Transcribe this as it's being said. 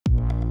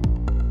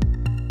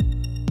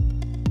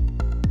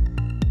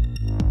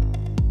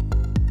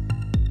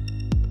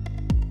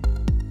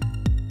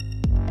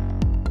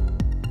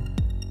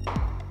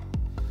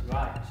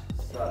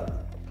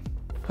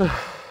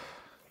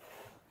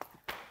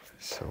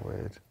So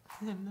weird.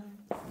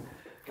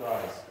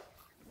 Guys.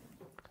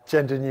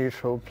 Gender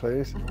neutral,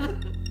 please.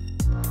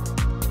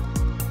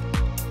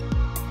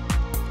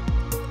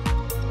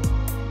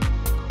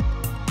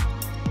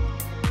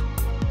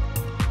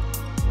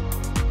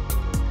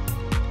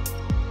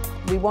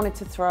 We wanted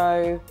to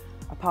throw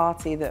a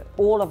party that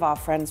all of our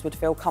friends would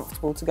feel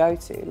comfortable to go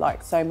to.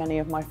 Like, so many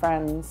of my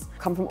friends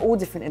come from all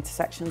different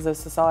intersections of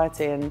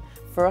society, and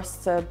for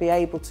us to be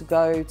able to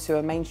go to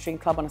a mainstream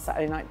club on a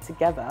Saturday night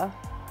together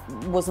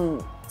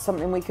wasn't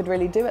something we could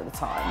really do at the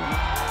time.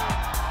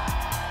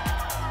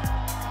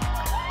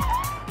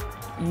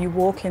 You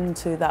walk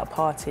into that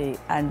party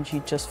and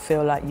you just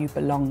feel like you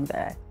belong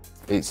there.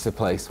 It's a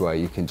place where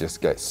you can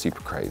just get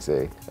super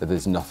crazy.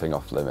 There's nothing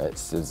off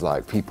limits. There's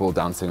like people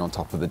dancing on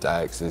top of the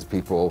decks, there's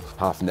people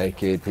half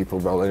naked, people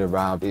rolling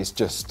around. It's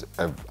just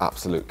an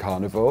absolute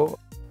carnival.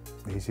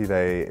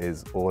 HE.SHE.THEY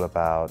is all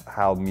about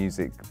how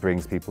music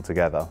brings people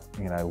together.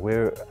 You know,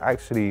 we're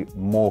actually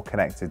more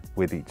connected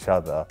with each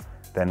other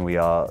than we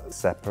are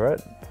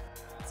separate.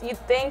 So you'd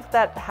think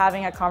that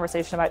having a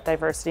conversation about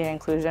diversity and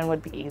inclusion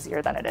would be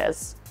easier than it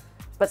is.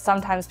 But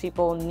sometimes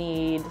people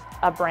need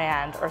a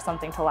brand or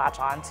something to latch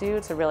onto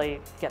to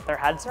really get their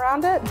heads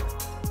around it.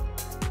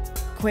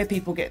 Queer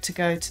people get to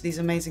go to these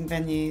amazing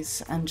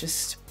venues and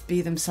just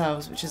be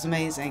themselves, which is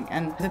amazing.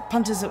 And the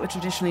punters that would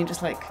traditionally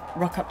just like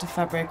rock up to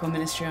Fabric or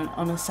Ministry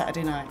on a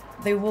Saturday night,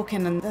 they walk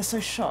in and they're so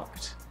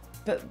shocked.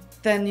 But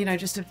then, you know,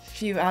 just a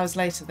few hours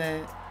later,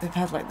 they've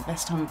had like the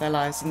best time of their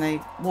lives, and they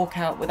walk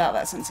out without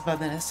that sense of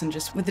otherness and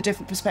just with a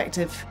different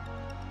perspective.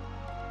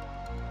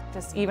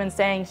 Just even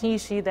saying he,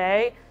 she,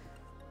 they,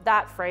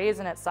 that phrase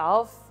in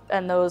itself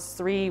and those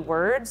 3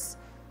 words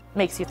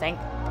makes you think.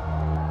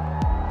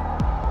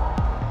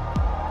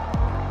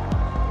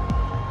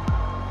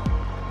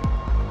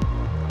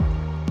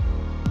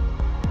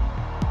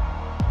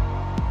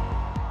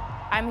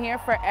 I'm here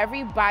for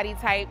every body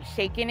type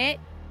shaking it.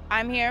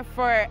 I'm here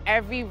for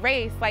every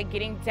race, like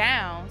getting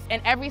down,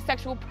 and every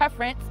sexual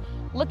preference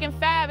looking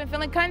fab and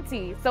feeling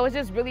cunty. So it's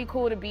just really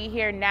cool to be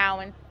here now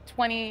in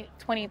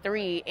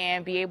 2023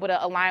 and be able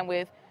to align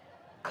with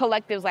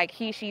collectives like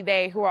he, she,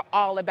 they who are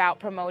all about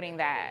promoting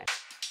that.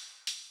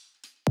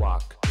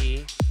 Walk,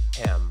 he,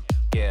 him,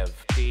 give,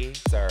 he,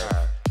 serve,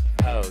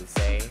 pose,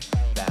 they,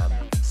 them.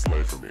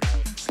 Slay for me,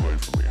 slay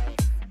for me.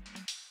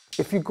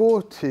 If you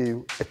go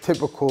to a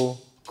typical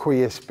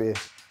queer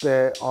space,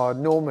 there are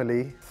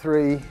normally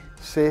 3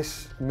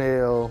 cis,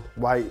 male,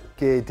 white,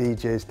 gay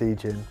DJs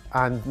DJing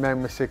and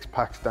men with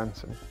 6-packs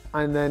dancing.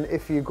 And then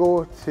if you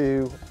go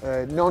to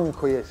a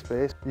non-queer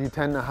space, you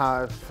tend to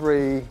have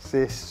 3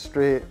 cis,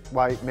 straight,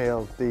 white,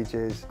 male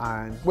DJs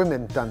and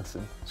women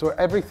dancing. So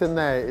everything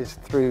there is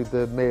through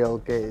the male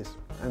gaze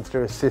and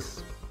through a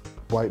cis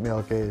white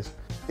male gaze.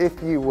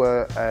 If you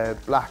were a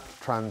black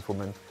trans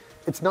woman,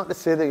 it's not to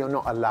say that you're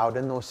not allowed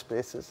in those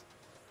spaces,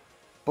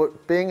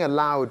 but being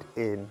allowed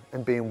in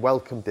and being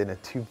welcomed in are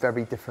 2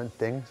 very different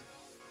things.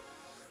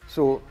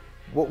 So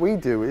what we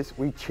do is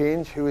we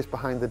change who is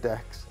behind the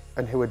decks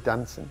and who are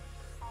dancing.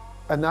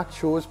 And that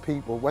shows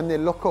people, when they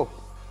look up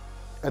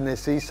and they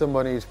see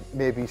someone who's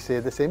maybe, say,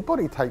 the same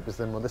body type as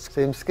them or the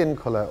same skin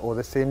colour or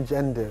the same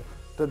gender,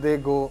 that they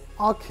go,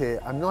 okay,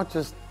 I'm not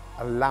just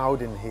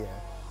allowed in here,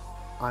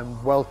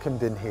 I'm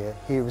welcomed in here.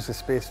 Here is a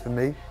space for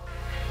me.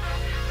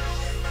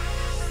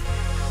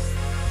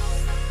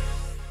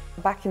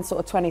 Back in sort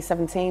of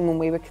 2017, when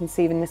we were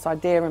conceiving this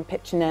idea and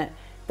pitching it,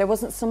 there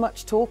wasn't so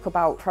much talk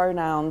about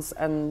pronouns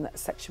and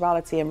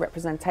sexuality and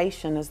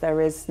representation as there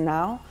is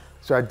now.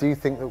 So I do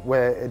think that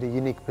we're in a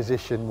unique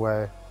position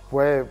where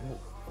we're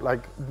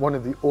like one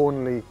of the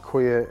only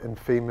queer and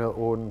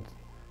female-owned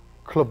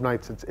club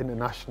nights that's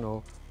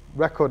international,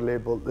 record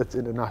label that's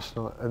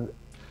international,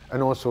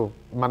 and also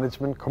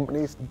management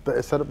companies that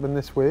are set up in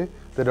this way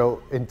that are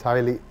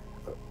entirely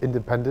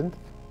independent.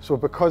 So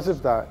because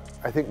of that,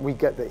 I think we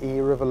get the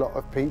ear of a lot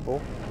of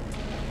people.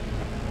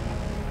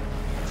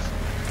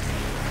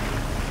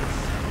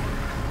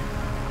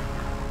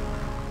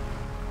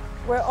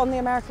 We're on the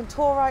American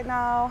tour right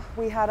now.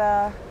 We had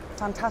a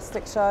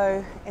fantastic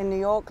show in New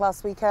York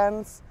last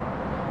weekend.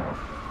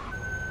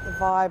 The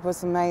vibe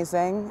was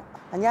amazing.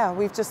 And yeah,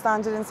 we've just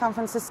landed in San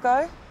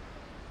Francisco.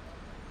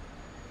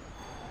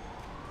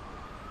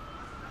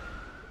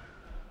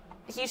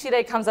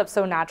 HE.SHE.THEY comes up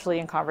so naturally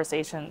in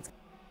conversations.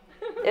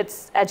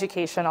 It's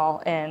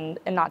educational and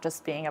not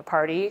just being a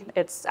party.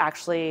 It's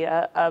actually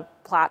a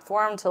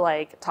platform to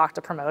like talk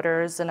to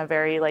promoters in a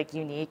very like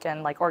unique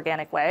and like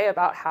organic way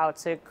about how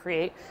to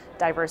create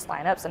diverse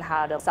lineups and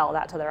how to sell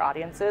that to their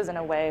audiences in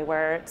a way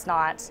where it's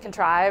not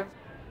contrived.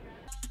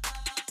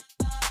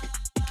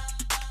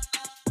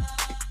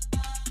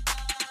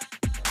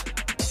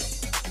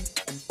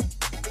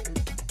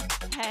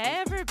 Hey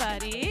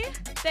everybody,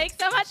 thanks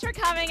so much for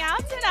coming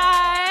out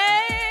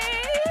tonight.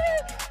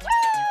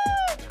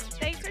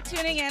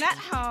 Tuning in at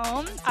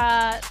home.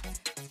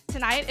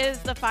 Tonight is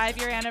the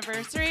 5-year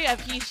anniversary of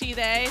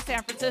HE.SHE.THEY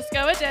San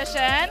Francisco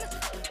edition.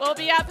 We'll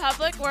be at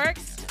Public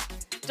Works,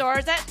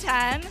 doors at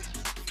 10.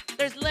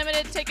 There's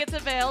limited tickets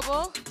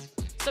available,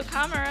 so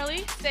come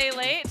early, stay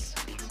late,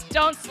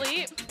 don't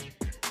sleep.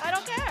 I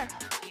don't care.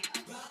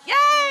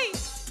 Yay!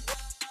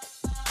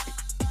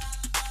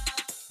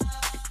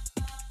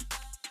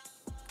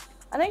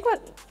 I think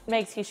what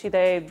makes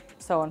HE.SHE.THEY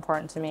so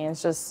important to me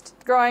is just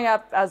growing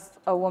up as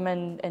a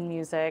woman in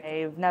music.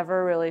 I've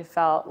never really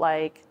felt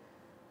like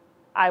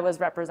I was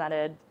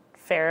represented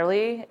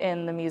fairly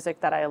in the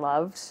music that I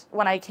loved.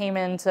 When I came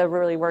into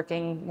really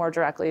working more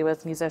directly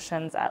with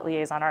musicians at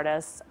Liaison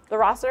Artists, the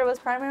roster was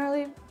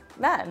primarily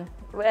men.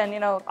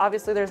 And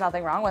obviously there's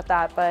nothing wrong with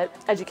that, but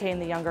educating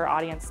the younger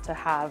audience to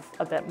have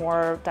a bit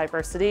more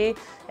diversity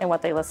in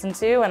what they listen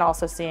to and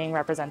also seeing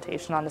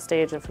representation on the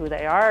stage of who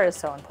they are is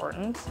so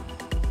important.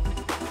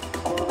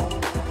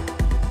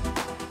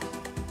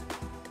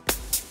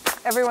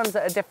 Everyone's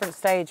at a different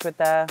stage with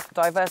their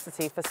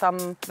diversity. For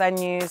some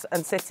venues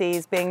and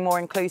cities, being more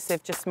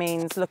inclusive just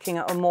means looking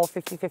at a more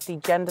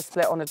 50-50 gender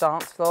split on a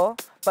dance floor,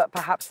 but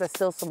perhaps there's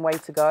still some way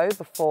to go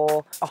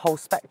before a whole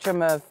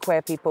spectrum of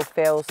queer people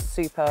feels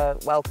super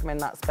welcome in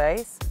that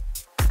space.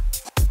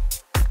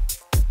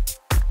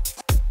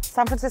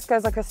 San Francisco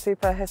is like a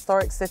super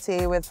historic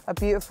city with a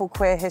beautiful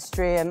queer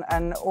history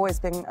and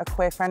always being a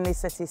queer-friendly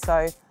city,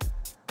 so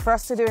for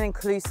us to do an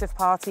inclusive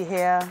party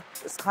here,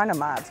 it's kind of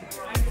mad.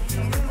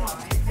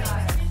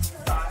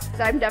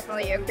 I'm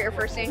definitely a queer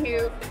person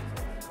who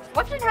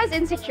often has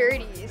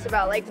insecurities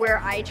about like where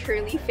I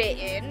truly fit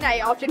in. I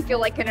often feel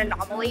like an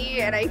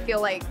anomaly, and I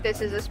feel like this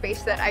is a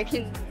space that I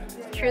can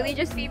truly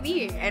just be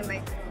me and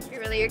like be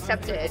really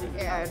accepted.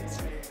 And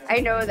I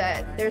know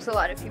that there's a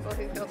lot of people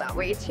who feel that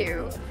way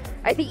too.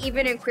 I think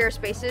even in queer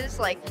spaces,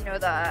 like,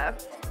 the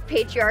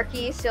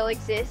patriarchy still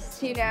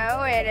exists,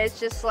 and it's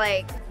just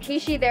like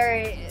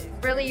HE.SHE.THEY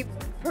really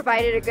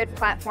provided a good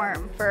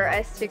platform for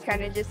us to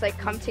kind of just like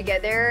come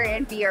together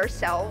and be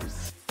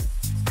ourselves.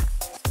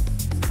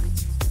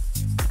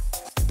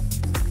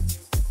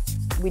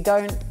 We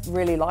don't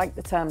really like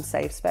the term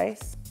safe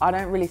space. I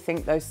don't really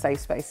think those safe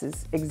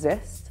spaces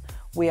exist.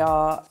 We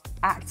are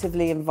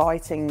actively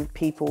inviting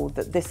people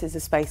that this is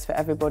a space for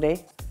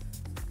everybody,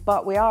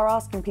 but we are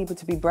asking people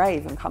to be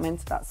brave and come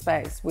into that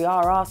space. We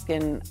are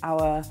asking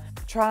our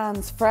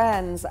trans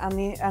friends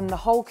and the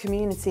whole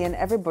community and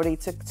everybody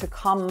to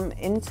come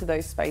into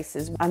those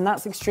spaces, and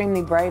that's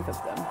extremely brave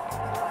of them.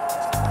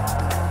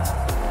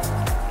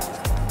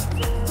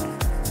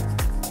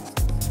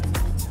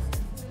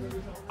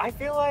 I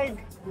feel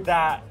like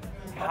that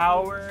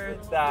power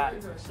that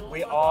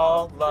we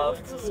all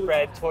love to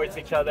spread towards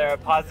each other,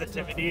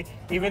 positivity,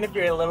 even if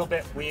you're a little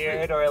bit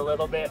weird or a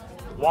little bit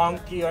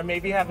wonky or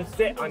maybe have a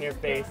zit on your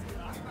face,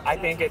 I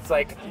think it's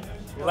like,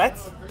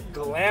 let's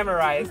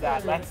glamorize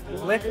that, let's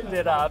lift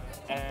it up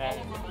and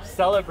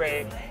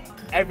celebrate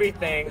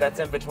everything that's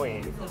in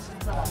between.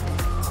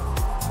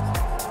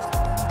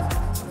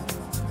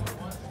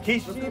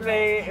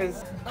 HE.SHE.THEY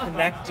is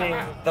connecting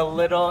the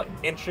little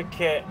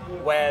intricate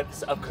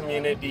webs of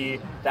community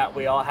that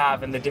we all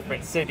have in the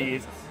different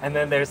cities, and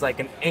then there's like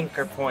an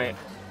anchor point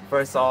for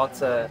us all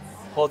to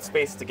hold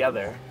space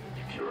together.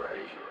 If you're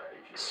ready,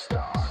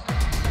 start.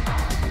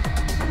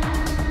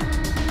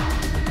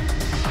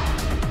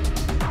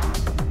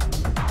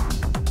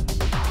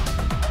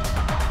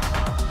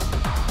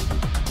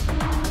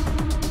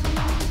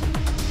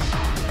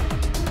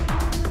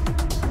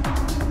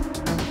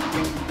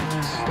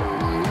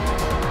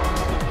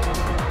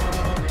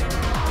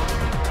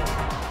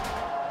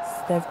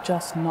 They've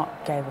just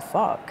not gave a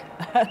fuck.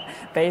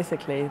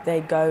 Basically,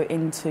 they go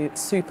into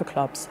super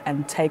clubs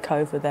and take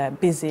over their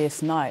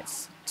busiest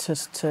nights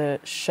just to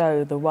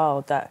show the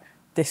world that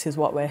this is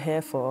what we're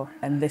here for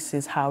and this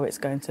is how it's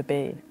going to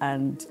be,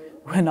 and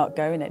we're not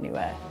going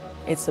anywhere.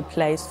 It's a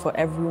place for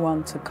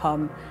everyone to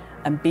come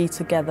and be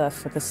together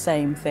for the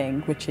same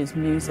thing, which is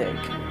music.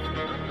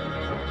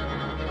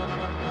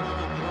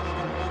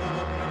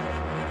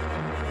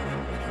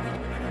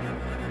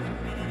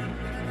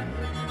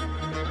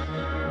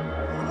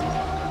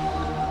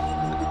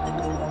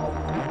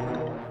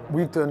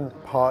 We've done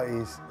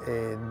parties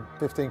in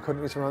 15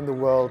 countries around the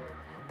world,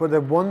 but the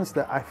ones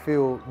that I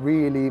feel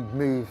really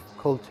move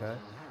culture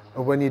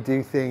are when you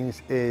do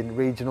things in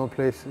regional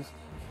places.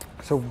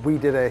 So we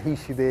did a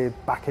HE.SHE.THEY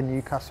back in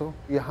Newcastle.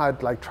 You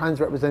had like trans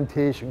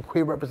representation,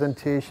 queer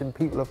representation,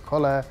 people of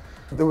colour.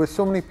 There were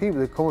so many people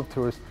that come up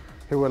to us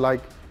who were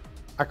like,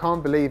 I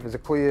can't believe as a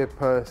queer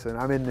person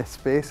I'm in this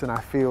space and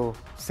I feel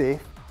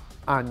safe.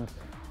 And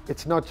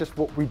it's not just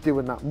what we do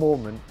in that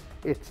moment,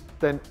 it's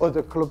then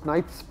other club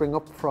nights spring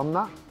up from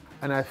that.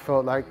 And I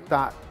felt like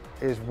that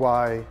is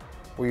why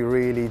we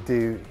really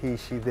do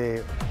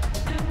HE.SHE.THEY.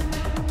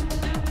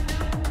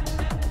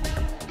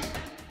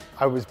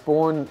 I was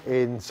born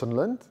in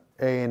Sunderland,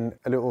 in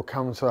a little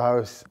council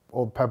house,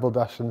 old Pebble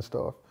Dash and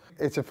stuff.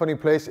 It's a funny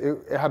place. It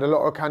had a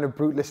lot of kind of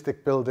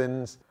brutalistic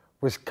buildings,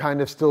 was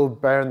kind of still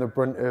bearing the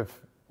brunt of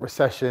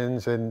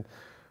recessions and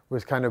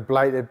was kind of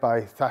blighted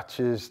by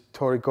Thatcher's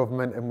Tory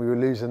government, and we were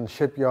losing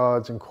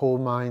shipyards and coal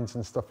mines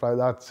and stuff like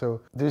that. So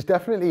there's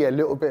definitely a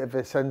little bit of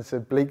a sense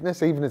of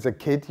bleakness. Even as a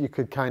kid, you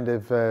could kind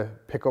of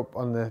pick up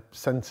on the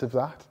sense of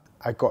that.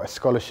 I got a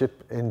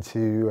scholarship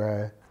into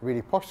a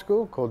really posh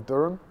school called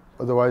Durham.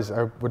 Otherwise,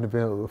 I wouldn't have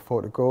been able to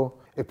afford to go.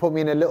 It put me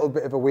in a little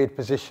bit of a weird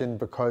position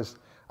because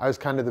I was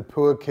kind of the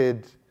poor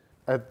kid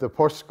at the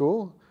posh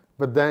school,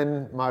 but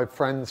then my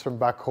friends from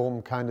back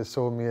home kind of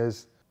saw me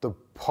as the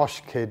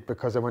posh kid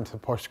because I went to the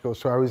posh school.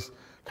 So I was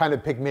kind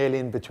of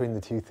Pygmalion between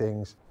the two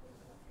things.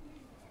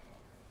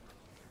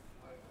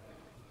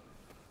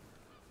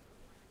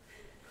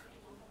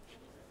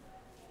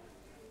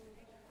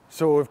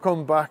 So we've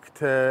come back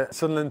to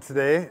Sunderland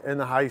today in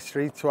the high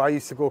street. So I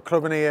used to go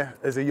clubbing here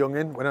as a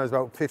youngin' when I was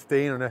about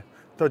 15 on a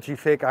dodgy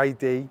fake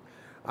ID.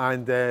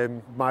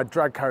 And my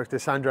drag character,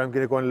 Sandra, I'm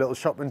going to go on a little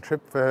shopping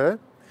trip for her.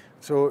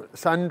 So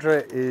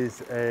Sandra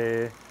is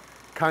a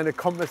kind of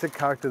composite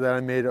character that I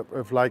made up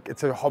of, like,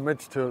 it's a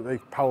homage to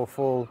like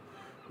powerful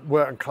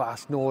working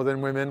class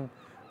northern women.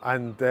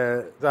 And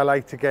I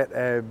like to get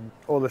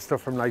all the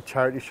stuff from like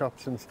charity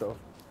shops and stuff.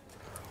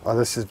 Oh,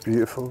 this is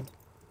beautiful.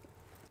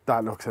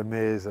 That looks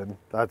amazing.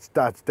 That's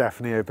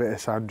definitely a bit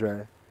of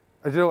Sandra.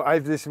 I don't know, I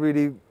have this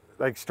really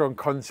like strong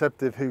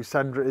concept of who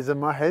Sandra is in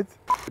my head.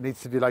 It needs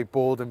to be like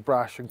bold and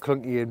brash and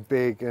clunky and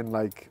big, and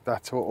like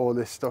that's what all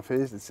this stuff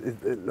is.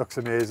 It looks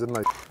amazing.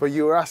 Like, but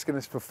you were asking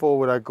us before,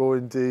 would I go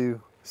and do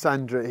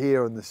Sandra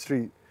here on the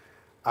street?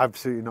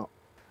 Absolutely not.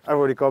 I've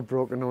already got a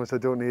broken nose. I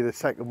don't need a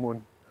second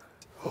one.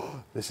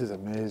 Oh, this is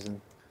amazing.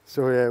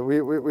 So yeah,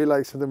 we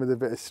like something with a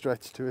bit of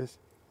stretch to it.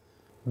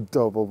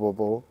 Double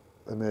bubble,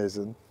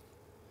 amazing.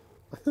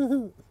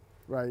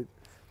 Right,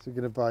 so you're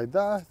gonna buy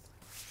that.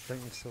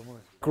 Thank you so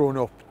much. Growing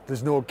up,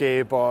 there's no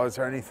gay bars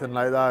or anything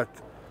like that.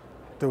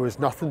 There was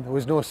nothing. There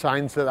was no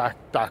signs that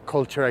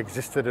culture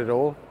existed at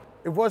all.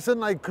 It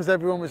wasn't like because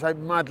everyone was like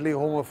madly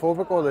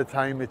homophobic all the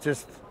time. It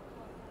just,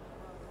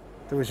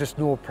 there was just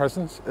no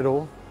presence at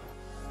all.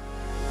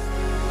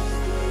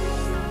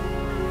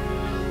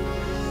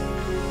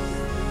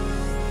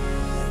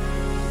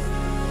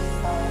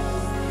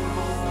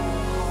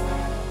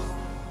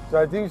 So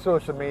I do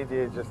social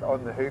media just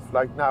on the hoof.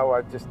 Like now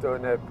I've just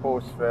done a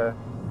post for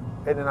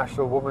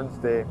International Women's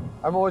Day.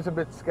 I'm always a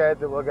bit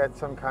scared that we'll get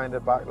some kind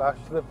of backlash.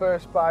 So the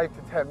first 5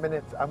 to 10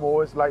 minutes, I'm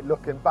always like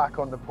looking back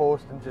on the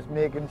post and just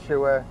making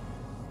sure,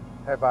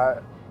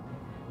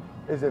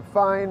 is it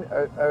fine?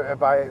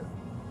 Have I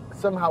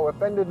somehow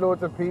offended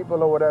loads of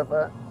people or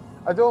whatever?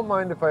 I don't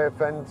mind if I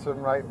offend some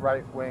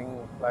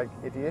right-wing like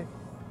idiot,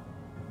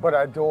 but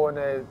I don't want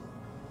to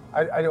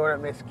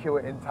miscue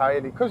it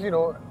entirely because, you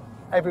know,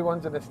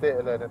 everyone's in a state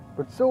of learning.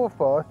 But so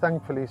far,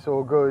 thankfully,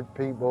 so good.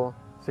 People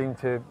seem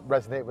to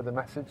resonate with the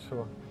message,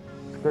 so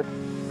it's good.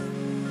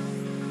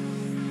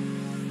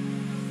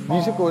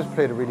 Music always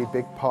played a really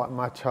big part in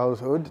my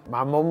childhood.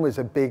 My mum was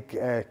a big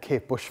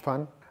Kate Bush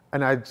fan,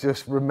 and I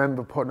just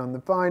remember putting on the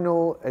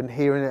vinyl and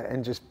hearing it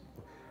and just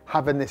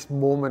having this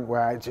moment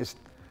where I just,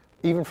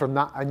 even from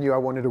that, I knew I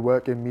wanted to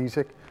work in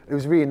music. It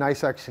was really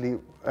nice, actually,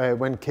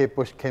 when Kate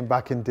Bush came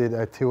back and did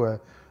a tour,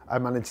 I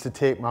managed to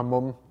take my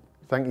mum.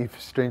 Thank you for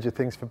Stranger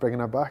Things for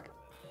bringing her back.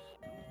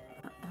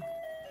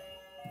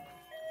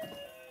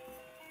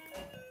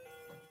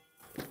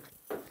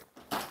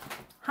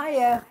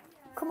 Hiya,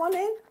 come on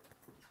in.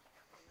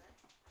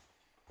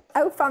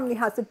 Our family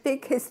has a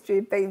big history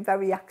of being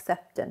very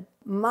accepting.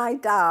 My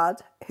dad,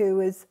 who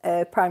was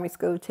a primary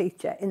school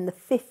teacher in the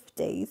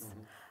 50s,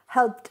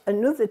 helped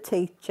another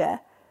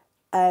teacher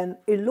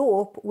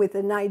elope with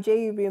a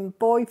Nigerian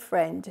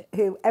boyfriend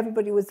who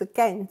everybody was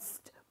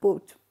against,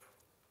 but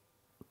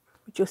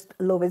just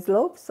love is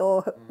love.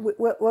 So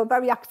we're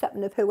very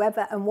accepting of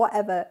whoever and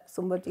whatever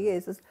somebody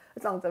is, as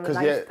long as they're a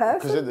nice person.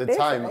 Because at the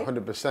time,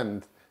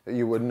 100%,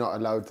 you were not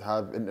allowed to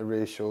have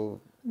interracial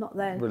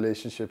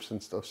relationships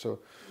and stuff. So,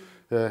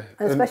 yeah.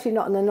 And especially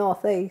not in the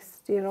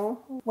northeast, you know.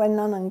 When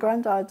Nan and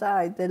Grandad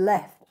died, they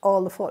left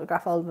all the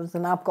photograph albums,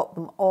 and I've got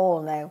them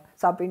all now.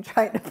 So I've been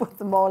trying to put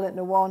them all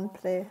into one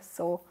place.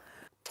 So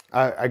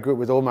I grew up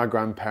with all my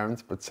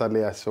grandparents, but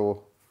sadly I saw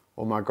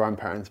all my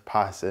grandparents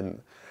pass,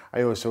 and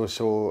I also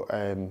saw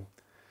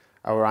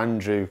our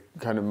Andrew,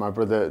 kind of my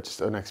brother,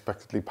 just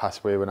unexpectedly pass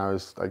away when I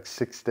was like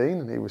 16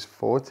 and he was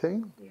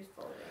 14. He was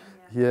 14,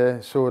 yeah.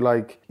 Yeah, so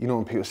like, you know,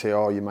 when people say,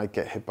 oh, you might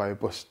get hit by a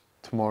bus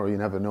tomorrow, you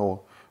never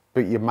know.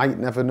 But you might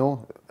never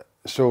know.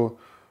 So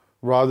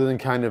rather than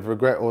kind of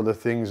regret all the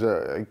things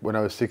that, like, when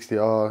I was 60,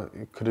 oh,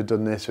 you could have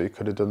done this or you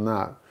could have done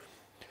that.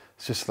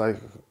 It's just like,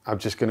 I'm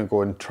just going to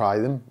go and try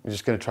them. I'm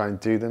just going to try and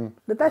do them.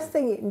 The best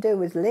thing you can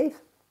do is live,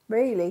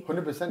 really.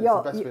 100% is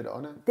the best way to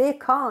honour. They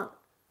can't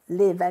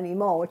live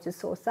anymore, which is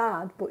so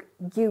sad, but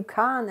you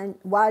can, and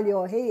while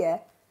you're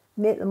here,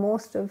 make the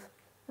most of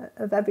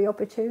every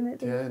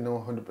opportunity. Yeah,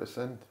 no,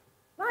 100%.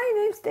 My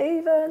name's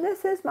Stephen,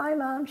 this is my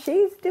mum,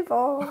 she's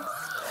divorced.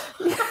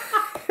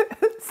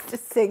 Let's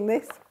just sing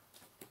this.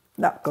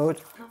 Not good.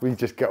 We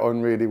just get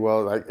on really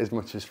well, like, as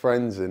much as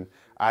friends, and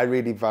I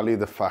really value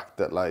the fact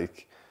that,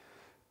 like,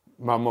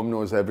 my mum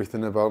knows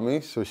everything about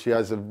me, so she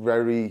has a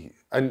very,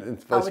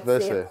 and vice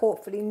versa. Say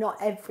hopefully not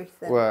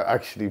everything. Well,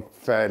 actually,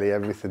 fairly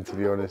everything, to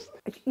be honest.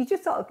 You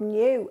just sort of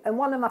knew, and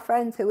one of my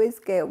friends who is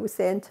gay was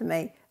saying to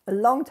me a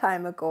long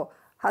time ago,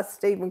 has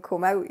Stephen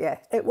come out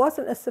yet? It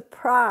wasn't a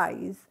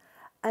surprise.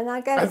 And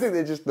I guess... I think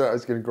they just thought I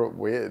was going to grow up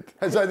weird.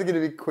 I was either going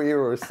to be queer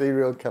or a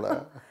serial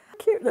killer.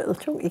 Cute little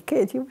chunky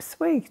kid, you were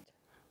sweet.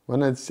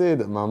 When I'd say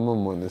that my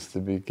mum wanted us to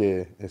be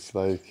gay, it's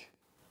like...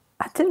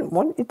 I didn't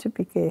want you to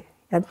be gay.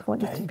 I just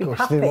wanted you to be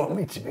happy. She didn't want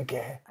me to be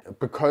gay.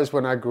 Because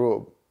when I grew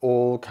up,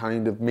 all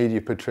kind of media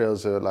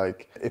portrayals are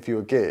like, if you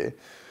were gay,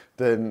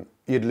 then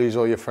you'd lose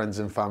all your friends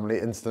and family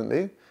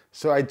instantly.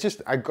 So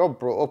I got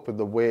brought up with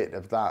the weight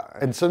of that.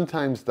 And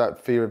sometimes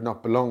that fear of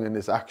not belonging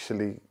is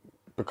actually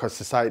because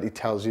society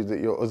tells you that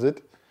you're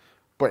othered,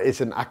 but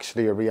isn't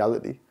actually a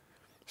reality.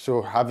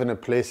 So having a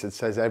place that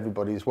says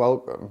everybody's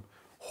welcome,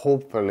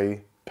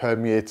 hopefully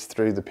permeates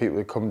through the people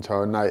who come to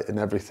our night and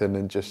everything,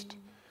 and just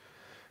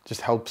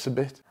helps a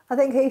bit. I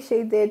think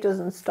HE.SHE.THEY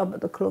doesn't stop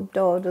at the club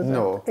door, does it?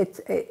 No. It's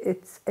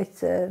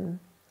a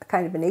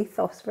kind of an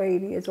ethos,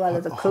 really, as well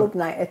as a club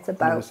night. It's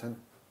about... 100%.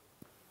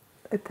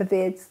 It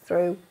pervades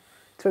through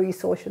your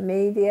social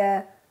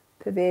media,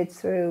 pervades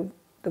through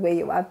the way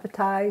you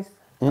advertise,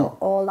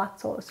 all that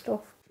sort of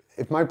stuff.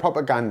 If my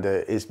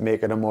propaganda is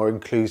making a more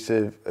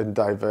inclusive and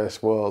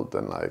diverse world,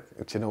 then like,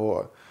 do you know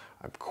what?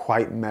 I'm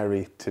quite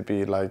merry to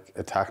be like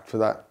attacked for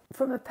that.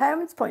 From a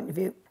parent's point of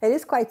view, it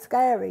is quite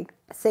scary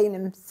seeing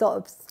him sort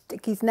of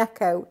stick his neck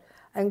out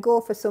and go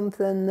for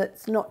something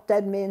that's not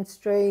dead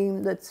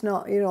mainstream, that's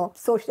not, you know,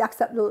 socially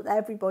acceptable to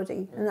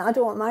everybody. And I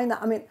don't mind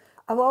that. I mean,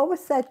 I've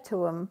always said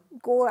to him,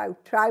 go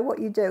out, try what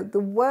you do. The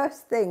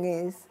worst thing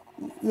is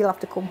you'll have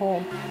to come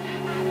home.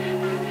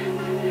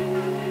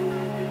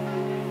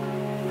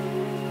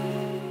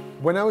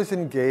 When I was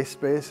in gay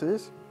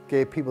spaces,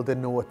 gay people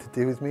didn't know what to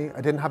do with me.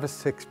 I didn't have a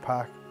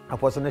six-pack. I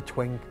wasn't a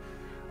twink.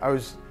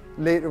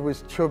 Later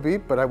was chubby,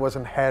 but I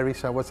wasn't hairy,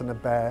 so I wasn't a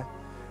bear.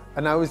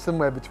 And I was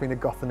somewhere between a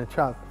goth and a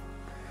chap.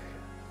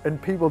 And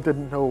people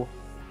didn't know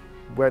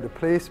where to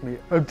place me.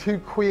 I'm too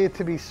queer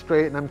to be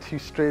straight and I'm too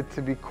straight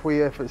to be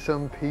queer for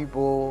some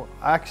people.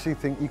 I actually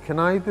think you can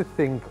either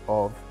think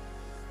of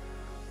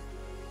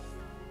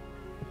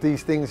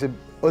these things are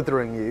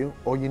othering you,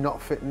 or you're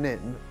not fitting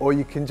in, or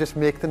you can just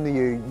make them the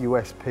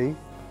USP.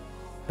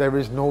 There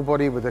is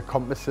nobody with a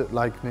composite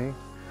like me.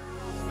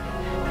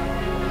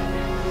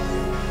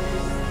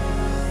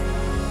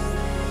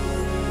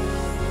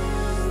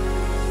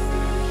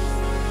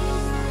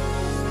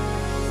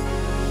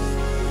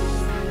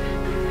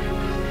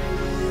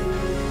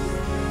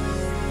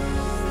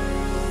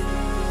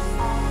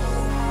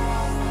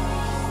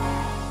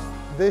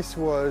 This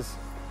was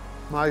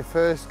my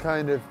first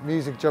kind of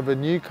music job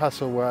in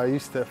Newcastle, where I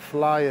used to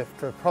fly it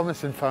for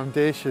Promising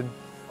Foundation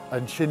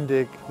and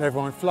Shindig, and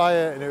everyone would fly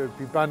it and it would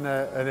be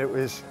banner, and it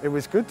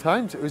was good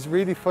times. It was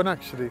really fun,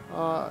 actually.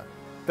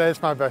 There's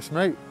my best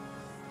mate,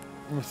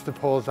 Mr.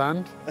 Paul's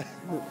hand.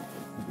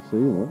 See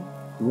you,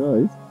 man.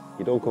 Right.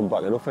 You don't come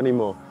back enough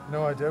anymore.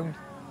 No, I don't.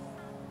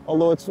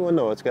 Although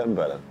it's getting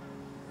better.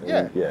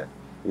 Yeah. Yeah,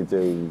 you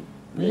do.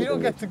 But you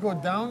don't get to go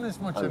down as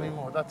much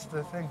anymore, that's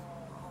the thing.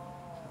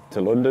 To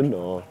London,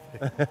 or?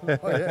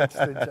 Well, yeah,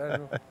 just in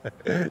general.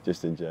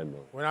 Just in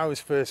general. When I was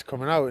first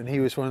coming out, and he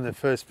was one of the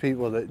first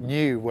people that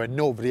knew when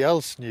nobody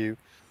else knew,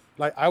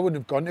 like, I wouldn't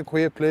have gone to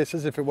queer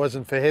places if it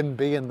wasn't for him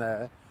being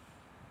there,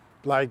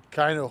 like,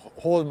 kind of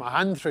holding my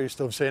hand through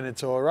stuff, saying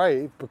it's all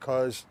right,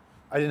 because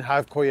I didn't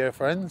have queer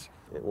friends.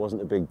 It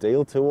wasn't a big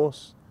deal to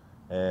us.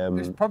 It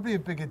was probably a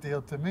bigger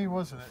deal to me,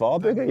 wasn't it? Far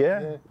bigger,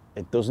 yeah.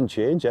 It doesn't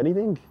change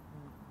anything.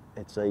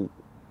 It's like,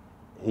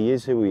 he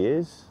is who he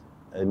is,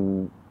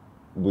 and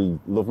we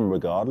love him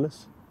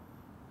regardless.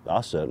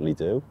 I certainly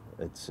do.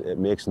 It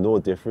makes no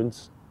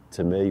difference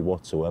to me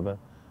whatsoever.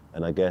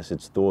 And I guess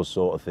it's those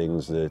sort of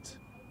things that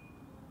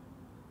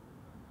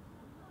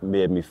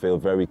made me feel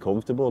very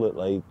comfortable, that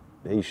like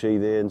he, she,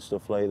 they and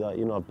stuff like that.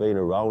 You know, I've been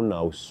around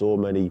now so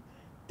many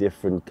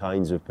different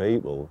kinds of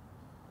people,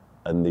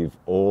 and they've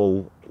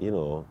all, you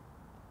know,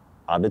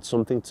 added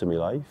something to my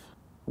life.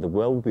 The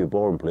world would be a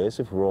boring place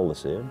if we're all the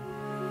same.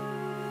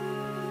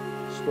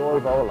 Story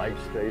of our life,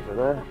 Stephen,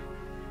 there.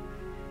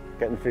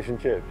 Getting fish and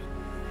chips.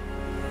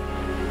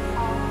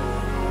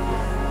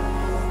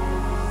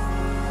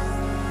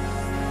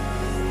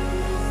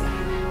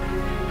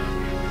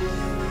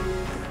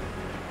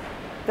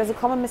 There's a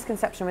common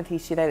misconception with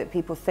HE.SHE.THEY that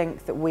people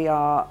think that we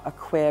are a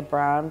queer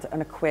brand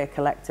and a queer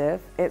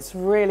collective. It's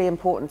really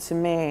important to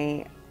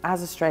me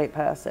as a straight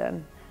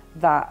person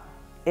that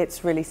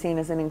it's really seen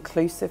as an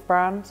inclusive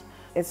brand.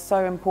 It's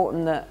so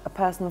important that a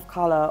person of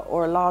colour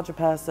or a larger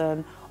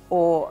person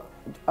or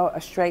a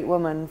straight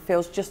woman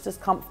feels just as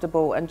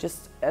comfortable and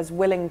just as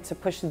willing to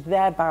push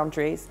their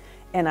boundaries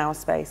in our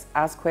space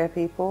as queer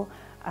people.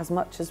 As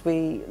much as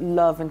we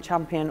love and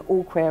champion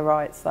all queer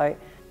rights, like,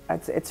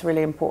 it's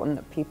really important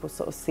that people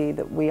sort of see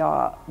that we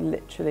are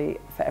literally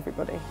for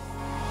everybody.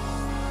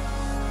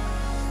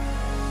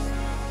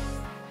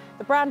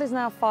 The brand is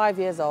now 5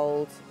 years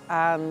old,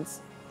 and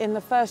in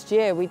the first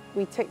year we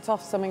ticked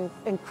off some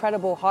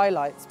incredible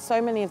highlights.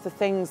 So many of the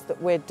things that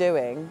we're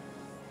doing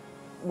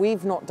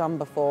we've not done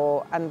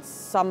before, and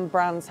some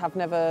brands have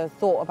never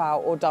thought about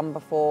or done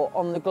before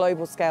on the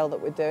global scale that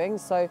we're doing.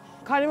 So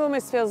kind of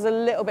almost feels a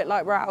little bit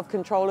like we're out of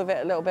control of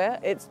it a little bit.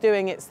 It's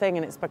doing its thing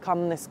and it's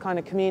become this kind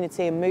of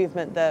community and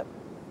movement that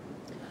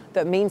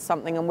means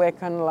something, and we're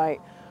kind of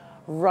like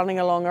running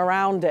along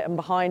around it and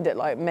behind it,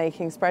 like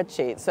making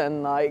spreadsheets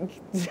and like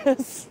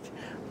just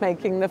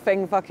making the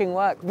thing fucking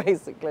work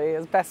basically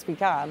as best we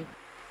can.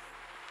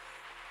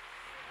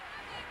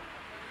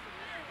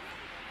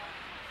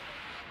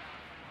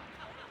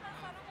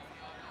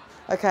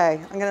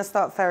 Okay, I'm gonna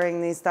start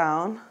ferrying these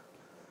down.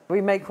 We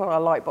make all our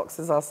light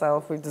boxes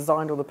ourselves, we've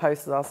designed all the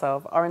posters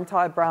ourselves. Our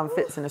entire brand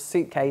fits in a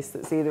suitcase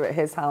that's either at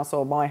his house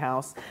or my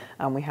house,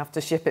 and we have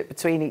to ship it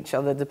between each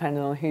other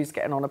depending on who's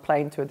getting on a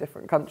plane to a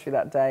different country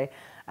that day.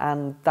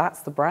 And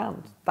that's the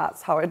brand,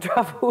 that's how it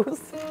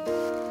travels.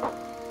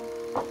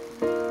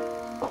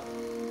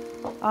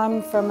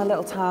 I'm from a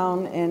little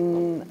town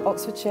in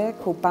Oxfordshire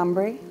called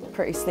Banbury,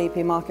 pretty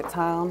sleepy market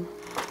town.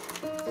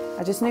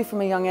 I just knew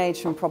from a young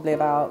age, from probably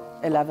about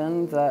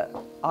 11, that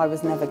I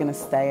was never going to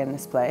stay in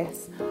this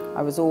place.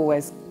 I was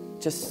always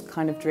just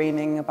kind of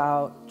dreaming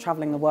about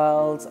travelling the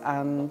world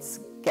and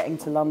getting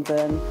to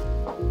London.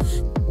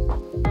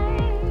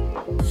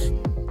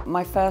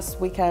 My first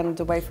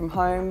weekend away from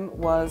home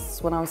was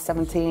when I was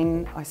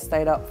 17. I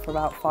stayed up for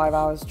about 5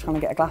 hours trying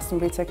to get a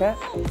Glastonbury ticket.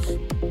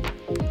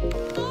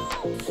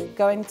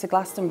 Going to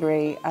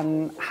Glastonbury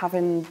and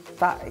having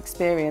that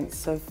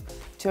experience of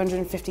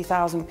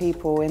 250,000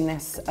 people in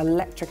this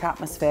electric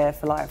atmosphere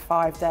for like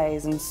 5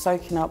 days and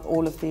soaking up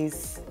all of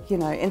these, you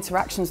know,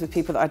 interactions with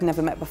people that I'd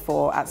never met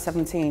before at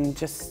 17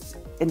 just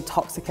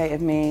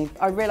intoxicated me.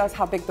 I realised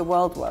how big the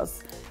world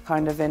was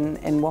kind of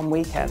in one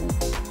weekend.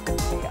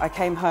 I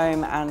came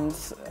home and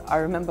I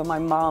remember my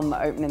mum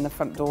opening the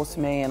front door to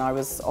me, and I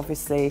was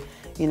obviously,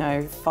 you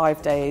know,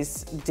 5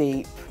 days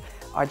deep.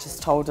 I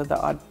just told her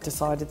that I'd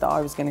decided that I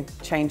was going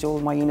to change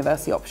all my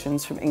university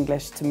options from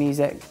English to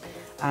music,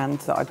 and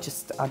that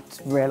I'd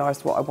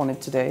realised what I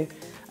wanted to do.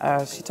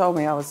 She told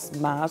me I was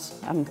mad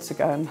and to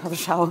go and have a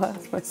shower,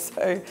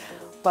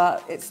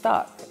 but it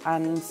stuck,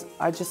 and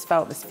I just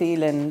felt this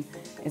feeling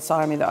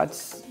inside me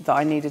that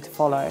I needed to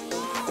follow.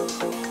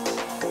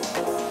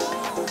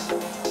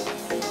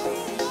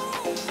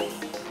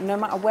 No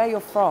matter where you're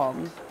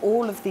from,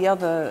 all of the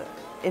other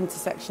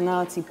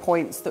intersectionality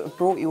points that have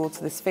brought you all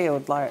to this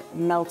field like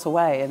melt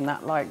away in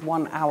that like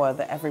 1 hour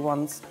that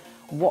everyone's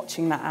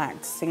watching that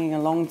act, singing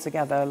along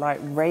together, like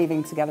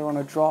raving together on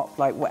a drop,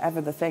 like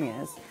whatever the thing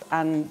is.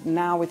 And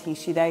now with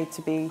HE.SHE.THEY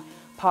to be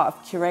part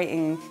of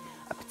curating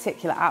a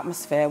particular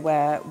atmosphere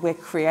where we're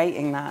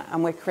creating that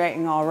and we're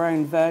creating our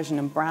own version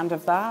and brand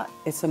of that,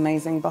 it's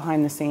amazing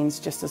behind the scenes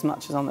just as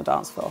much as on the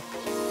dance floor.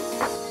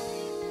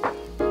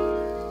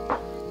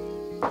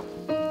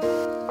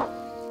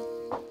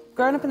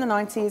 Growing up in the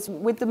 90s,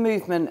 with the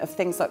movement of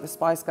things like the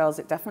Spice Girls,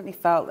 it definitely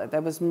felt that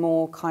there was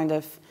more kind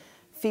of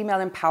female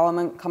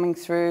empowerment coming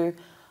through,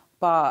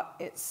 but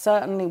it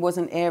certainly was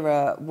an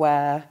era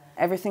where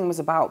everything was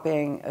about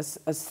being as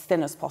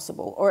thin as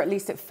possible, or at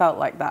least it felt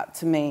like that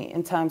to me,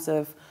 in terms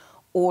of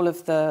all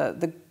of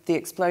the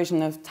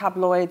explosion of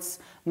tabloids,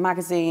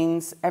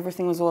 magazines.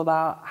 Everything was all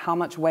about how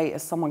much weight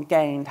has someone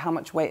gained, how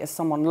much weight has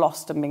someone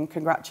lost and been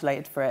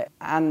congratulated for it.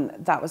 And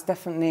that was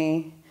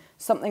definitely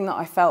something that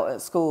I felt at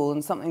school,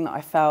 and something that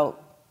I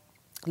felt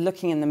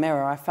looking in the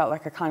mirror. I felt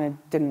like I kind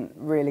of didn't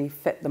really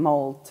fit the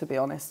mold, to be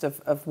honest,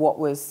 of what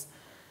was,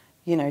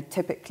 you know,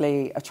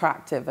 typically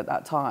attractive at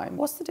that time.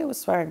 What's the deal with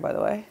swearing, by the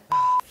way?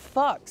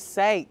 Fuck's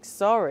sake,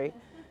 sorry.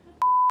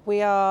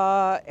 We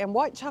are in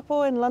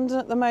Whitechapel in London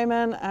at the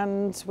moment,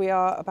 and we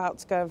are about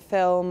to go and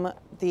film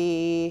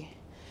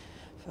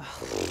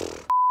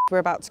we're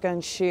about to go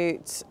and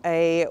shoot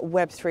a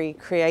Web3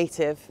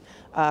 creative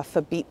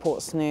for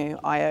Beatport's new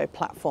I.O.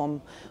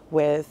 platform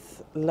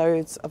with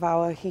loads of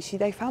our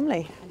HE.SHE.THEY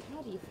family. And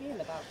how do you feel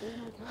about being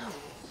on camera?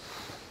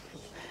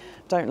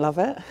 Don't love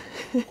it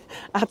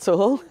at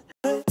all.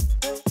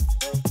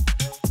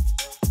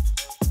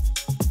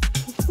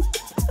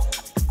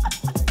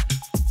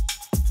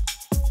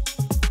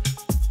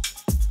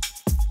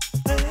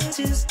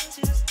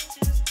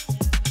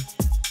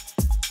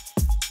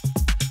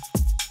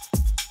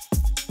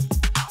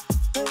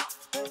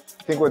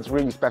 I think what's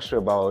really special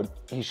about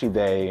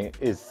HE.SHE.THEY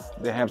is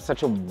they have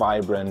such a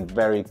vibrant,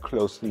 very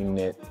closely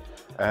knit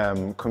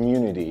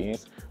community.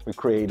 We're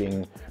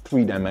creating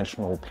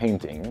three-dimensional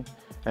painting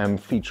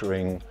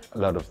featuring a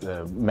lot of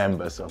the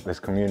members of this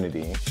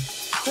community.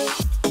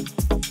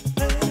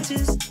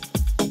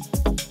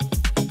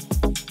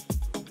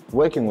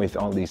 Working with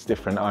all these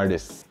different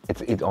artists,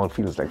 it all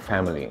feels like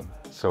family.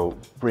 So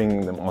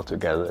bringing them all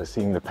together,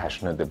 seeing the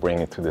passion that they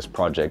bring to this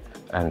project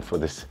and for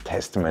this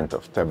testament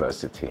of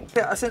diversity.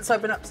 Yeah, since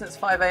I've been up since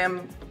 5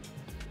 a.m.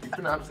 You've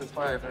been up since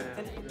 5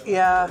 a.m.?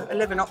 Yeah, I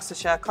live in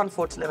Oxfordshire. I can't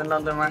afford to live in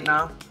London right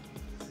now,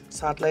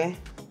 sadly.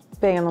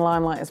 Being in the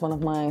limelight is one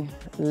of my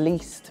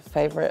least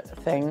favourite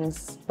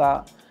things,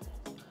 but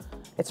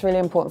it's really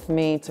important for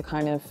me to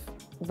kind of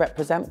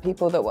represent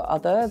people that were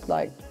other,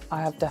 like I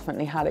have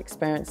definitely had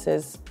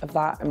experiences of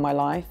that in my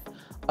life,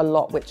 a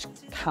lot which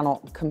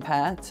cannot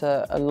compare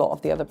to a lot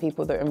of the other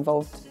people that are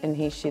involved in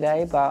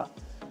HE.SHE.THEY, but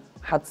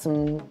had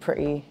some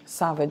pretty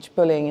savage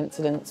bullying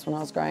incidents when I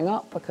was growing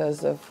up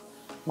because of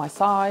my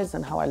size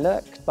and how I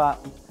looked.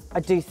 But I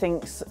do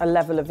think a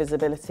level of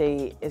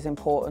visibility is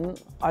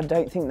important. I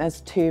don't think there's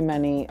too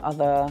many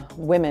other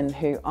women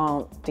who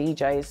aren't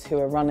DJs who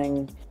are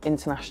running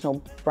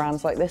international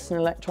brands like this in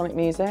electronic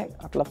music.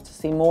 I'd love to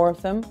see more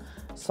of them.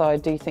 So I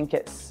do think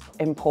it's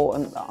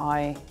important that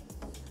I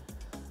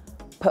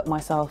put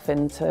myself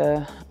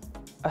into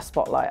a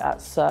spotlight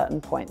at certain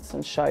points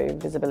and show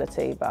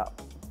visibility, but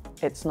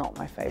it's not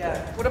my favourite.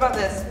 Yeah. What about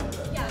this?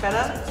 Yeah.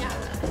 Better?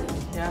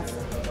 Yeah.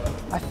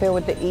 I feel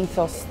with the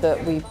ethos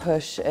that we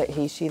push at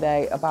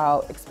HE.SHE.THEY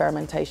about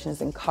experimentation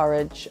is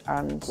encouraged,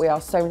 and we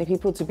ask so many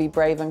people to be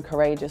brave and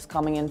courageous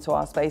coming into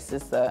our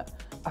spaces that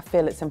I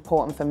feel it's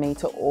important for me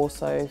to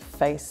also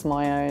face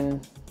my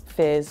own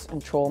fears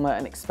and trauma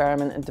and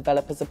experiment and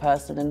develop as a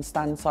person and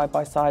stand side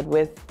by side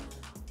with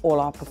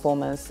all our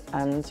performers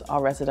and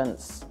our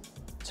residents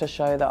to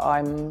show that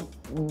I'm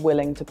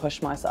willing to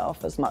push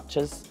myself as much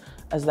as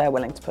they're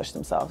willing to push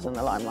themselves in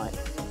the limelight.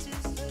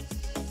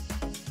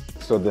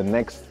 So the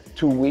next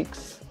 2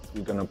 weeks,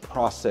 we're going to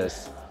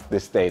process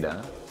this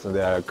data. So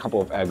there are a couple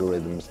of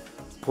algorithms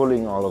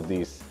pulling all of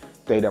these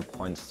data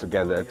points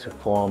together to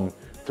form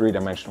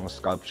three-dimensional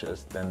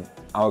sculptures. Then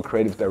our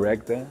creative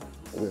director,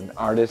 an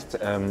artist,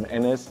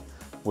 Enis,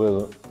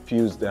 will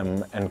fuse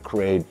them and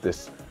create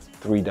this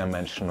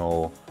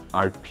three-dimensional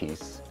art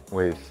piece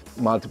with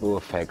multiple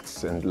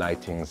effects and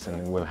lightings,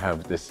 and we'll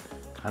have this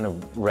kind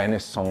of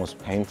Renaissance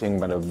painting,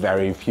 but a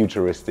very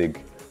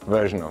futuristic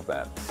version of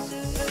that.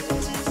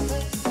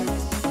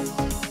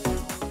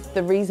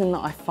 The reason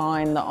that I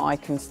find that I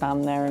can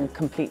stand there and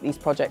complete these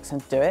projects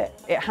and do it,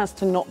 it has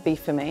to not be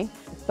for me,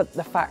 but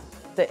the fact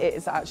that it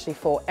is actually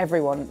for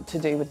everyone to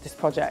do with this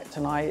project,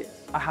 and I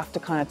have to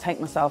kind of take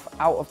myself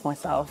out of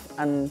myself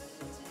and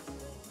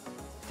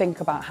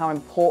think about how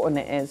important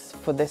it is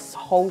for this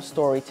whole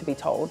story to be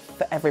told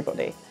for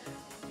everybody.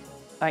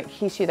 Like,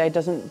 HE.SHE.THEY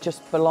doesn't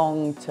just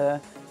belong to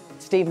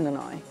Stephen and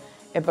I,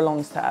 it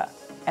belongs to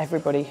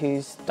everybody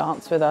who's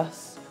danced with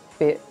us,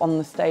 be it on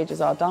the stage as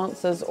our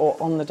dancers or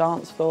on the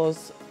dance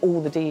floors,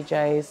 all the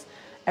DJs,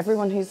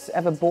 everyone who's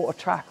ever bought a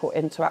track or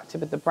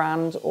interacted with the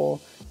brand or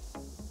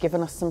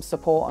given us some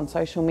support on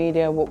social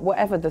media,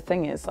 whatever the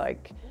thing is,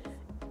 like,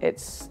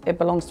 it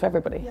belongs to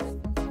everybody.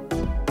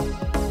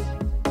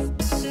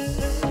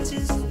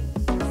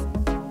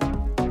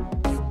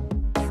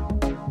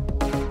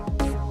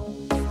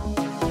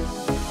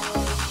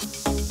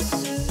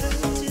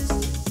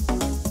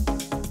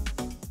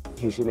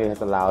 HE.SHE.THEY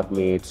has allowed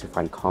me to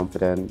find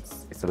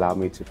confidence, it's allowed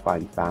me to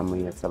find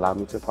family, it's allowed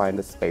me to find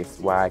a space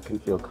where I can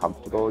feel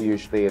comfortable.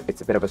 Usually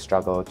it's a bit of a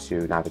struggle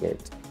to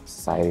navigate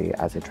society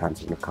as a trans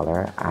person of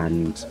colour,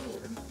 and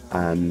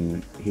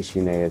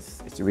HE.SHE.THEY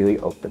is it's a really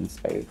open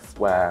space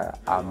where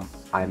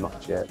I am not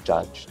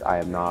judged, I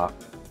am not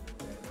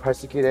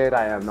persecuted,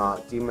 I am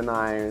not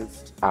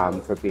demonized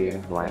for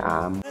being who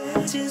I am.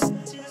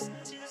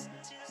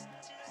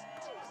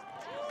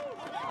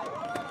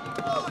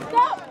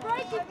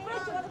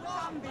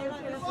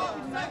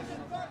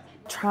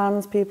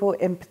 Trans people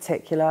in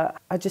particular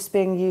are just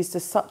being used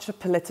as such a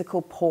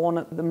political pawn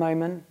at the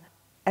moment.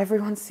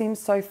 Everyone seems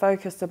so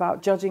focused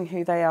about judging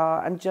who they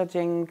are and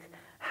judging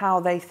how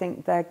they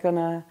think they're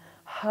gonna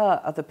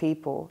hurt other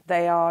people.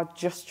 They are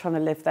just trying to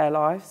live their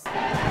lives.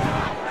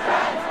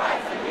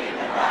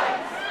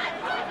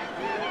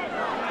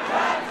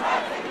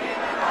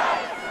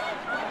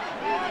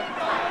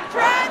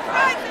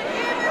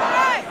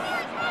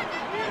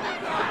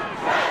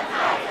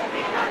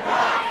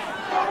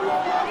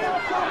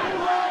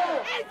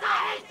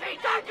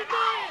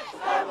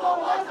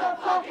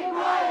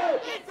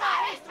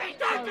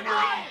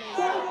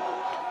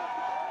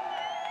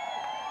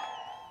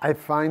 I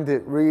find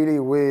it really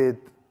weird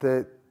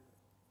that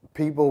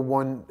people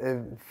want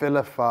to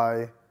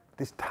vilify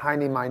this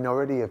tiny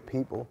minority of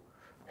people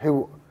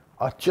who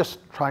are just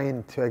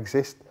trying to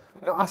exist,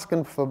 not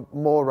asking for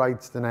more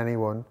rights than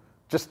anyone,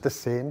 just the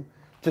same,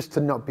 just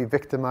to not be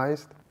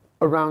victimized.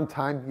 Around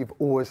time, you've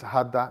always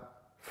had that,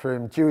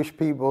 from Jewish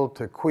people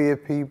to queer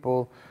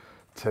people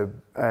to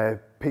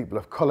people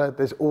of color.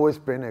 There's always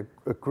been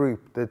a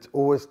group that's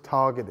always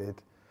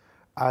targeted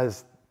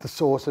as the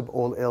source of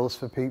all ills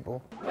for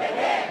people. We're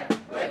here,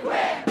 we're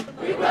queer,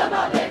 we will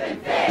not live in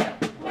fear.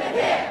 We're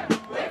here,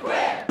 we're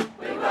queer,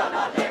 we will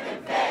not live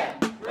in fear.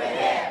 We're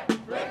here,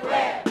 we're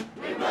queer,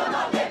 we will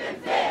not live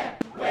in fear.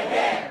 We're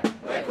here,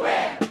 we're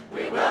queer,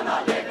 we will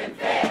not live in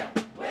fear.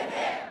 We're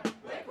here,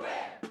 we're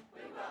queer,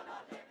 we will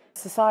not live in fear.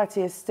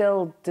 Society is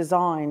still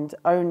designed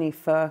only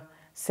for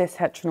cis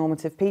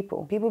heteronormative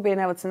people. People being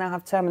able to now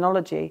have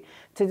terminology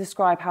to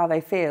describe how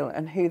they feel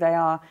and who they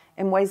are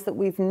in ways that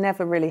we've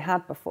never really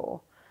had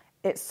before.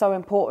 It's so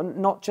important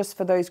not just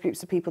for those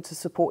groups of people to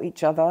support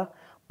each other,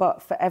 but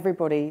for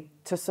everybody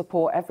to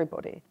support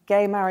everybody.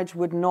 Gay marriage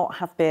would not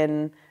have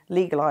been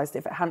legalised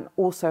if it hadn't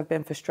also have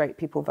been for straight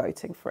people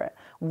voting for it.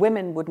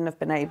 Women wouldn't have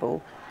been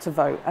able to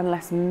vote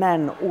unless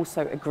men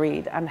also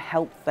agreed and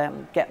helped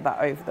them get that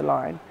over the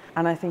line.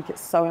 And I think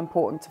it's so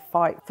important to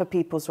fight for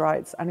people's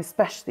rights, and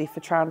especially for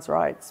trans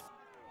rights.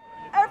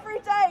 Every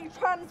day,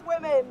 trans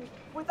women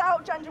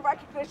without gender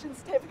recognition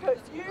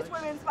certificates use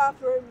women's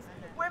bathrooms,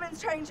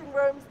 women's changing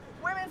rooms,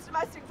 women's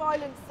domestic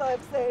violence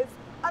services,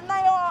 and they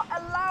are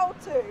allowed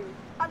to.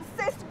 And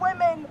cis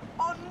women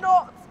are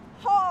not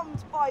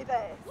harmed by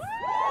this.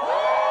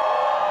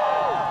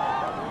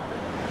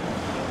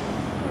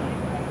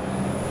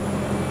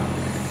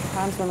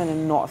 Trans women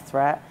are not a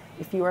threat.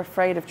 If you're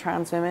afraid of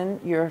trans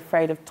women, you're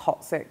afraid of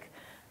toxic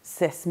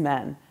cis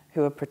men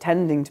who are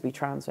pretending to be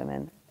trans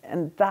women.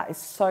 And that is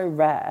so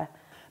rare.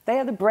 They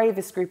are the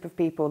bravest group of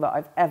people that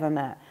I've ever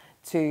met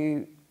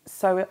to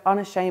so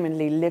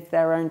unashamedly live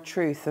their own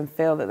truth and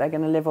feel that they're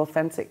going to live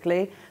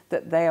authentically,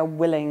 that they are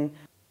willing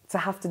to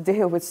have to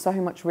deal with so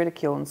much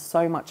ridicule and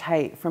so much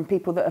hate from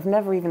people that have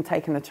never even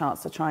taken the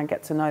chance to try and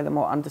get to know them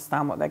or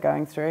understand what they're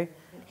going through.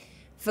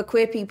 For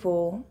queer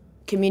people,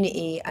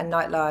 community and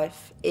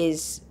nightlife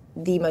is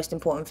the most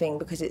important thing,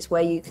 because it's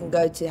where you can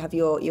go to have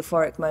your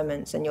euphoric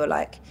moments and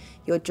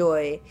your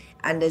joy,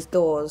 and there's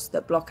doors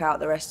that block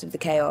out the rest of the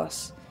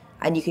chaos,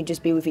 and you can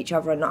just be with each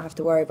other and not have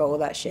to worry about all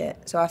that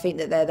shit. So I think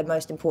that they're the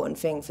most important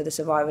thing for the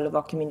survival of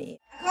our community.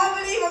 I can't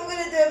believe I'm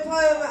going to do a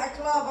poem at a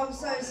club, I'm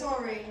so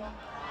sorry.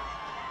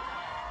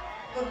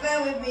 But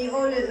bear with me,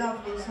 all look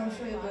lovely, so I'm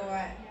sure you'll be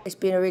alright. It's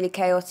been a really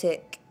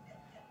chaotic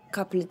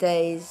couple of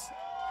days.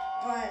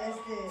 Alright, let's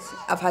do this.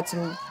 I've had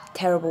some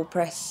terrible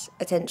press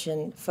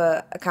attention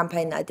for a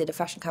campaign that I did, a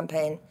fashion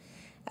campaign,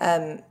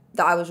 that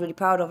I was really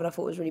proud of and I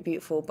thought was really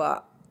beautiful,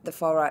 but the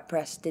far-right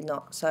press did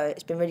not, so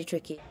it's been really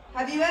tricky.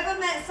 Have you ever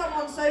met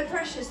someone so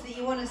precious that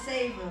you want to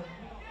save them?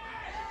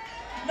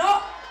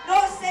 Not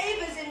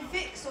save as in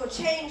fix or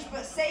change,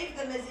 but save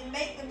them as in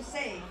make them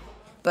safe.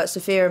 But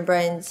Sophia and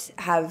Brains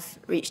have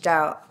reached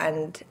out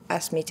and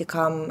asked me to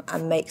come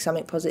and make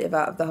something positive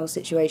out of the whole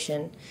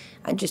situation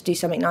and just do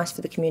something nice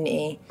for the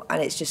community.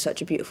 And it's just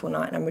such a beautiful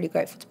night and I'm really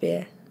grateful to be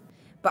here.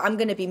 But I'm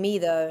going to be me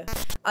though,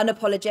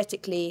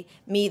 unapologetically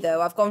me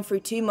though. I've gone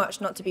through too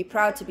much not to be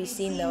proud to be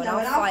seen though, and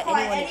I'll fight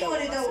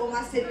anyone who don't want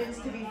my siblings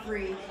to be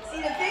free.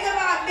 See, the thing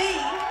about me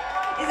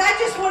is I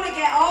just want to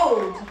get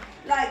old,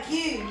 like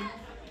you.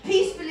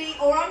 Peacefully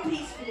or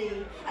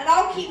unpeacefully, and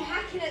I'll keep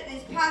hacking at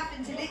this path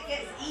until it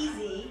gets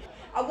easy.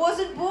 I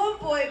wasn't born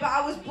boy, but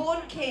I was born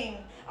king.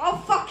 I'll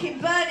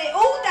fucking burn it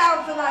all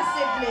down for my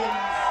siblings.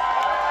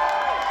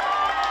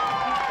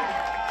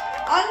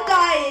 I'm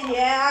dying,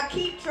 yeah, I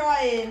keep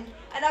trying,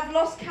 and I've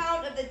lost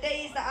count of the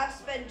days that I've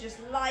spent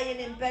just lying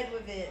in bed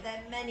with it.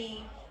 They're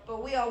many,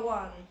 but we are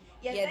one.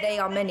 Yeah, they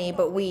are many,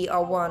 but we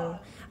are one.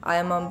 I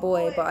am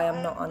unboy, but I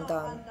am not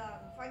undone.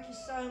 Thank you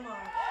so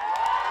much.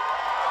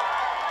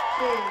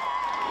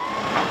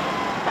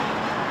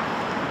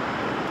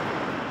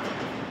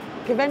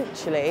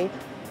 Eventually,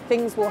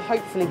 things will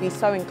hopefully be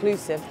so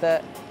inclusive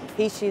that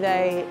he, she,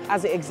 they,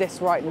 as it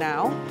exists right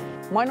now,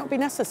 might not be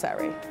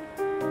necessary.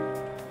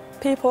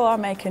 People are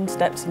making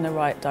steps in the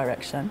right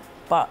direction,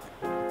 but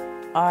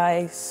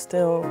I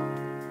still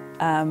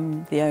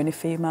am the only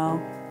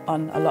female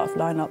on a lot of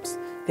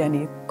lineups, the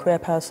only queer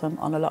person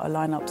on a lot of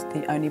lineups,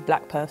 the only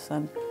black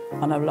person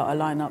on a lot of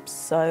lineups,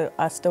 so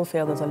I still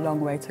feel there's a long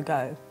way to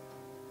go.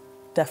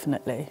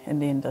 Definitely in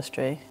the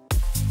industry.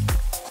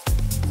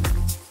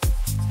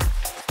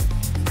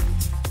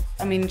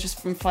 I mean,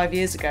 just from 5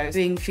 years ago,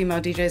 being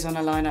female DJs on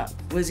a lineup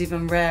was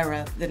even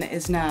rarer than it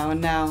is now. And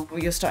now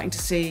you're starting to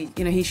see,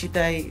 you know,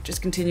 HE.SHE.THEY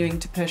just continuing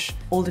to push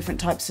all different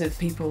types of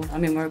people. I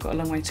mean, we've got a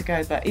long way to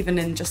go, but even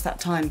in just that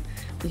time,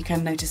 you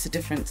can notice a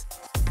difference.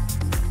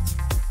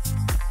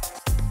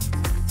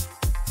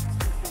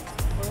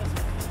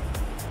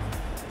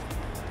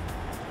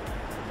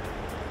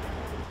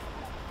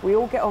 We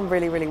all get on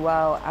really, really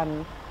well,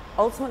 and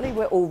ultimately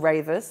we're all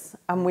ravers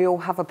and we all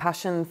have a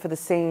passion for the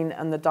scene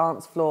and the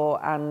dance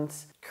floor and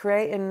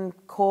creating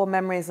core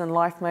memories and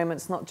life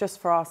moments, not just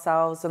for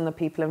ourselves and the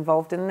people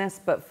involved in this,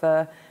 but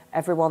for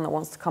everyone that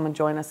wants to come and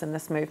join us in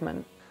this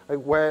movement.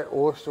 We're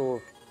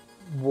also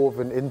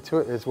woven into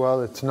it as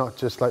well. It's not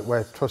just like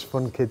we're trust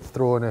fund kids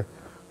throwing a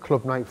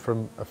club night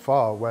from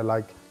afar. We're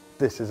like,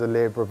 this is a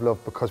labour of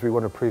love because we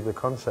want to prove the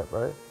concept,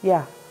 right?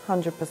 Yeah,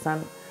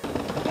 100%.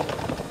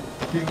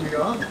 Here we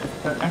are,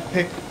 an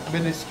epic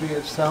Ministry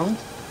of Sound,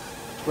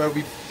 where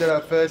we did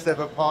our first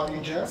ever party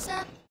here.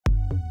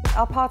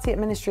 Our party at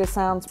Ministry of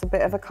Sound is a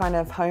bit of a kind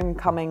of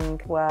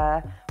homecoming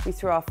where we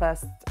threw our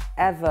first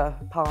ever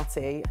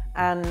party,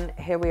 and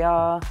here we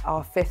are,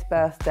 our 5th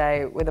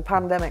birthday with a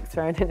pandemic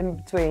thrown in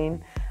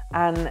between,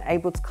 and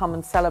able to come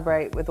and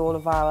celebrate with all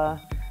of our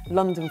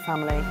London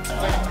family.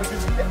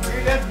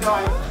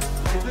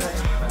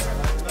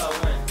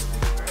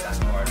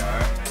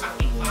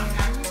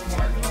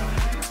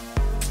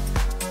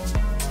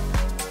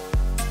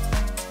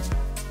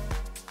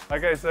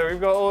 Okay, so we've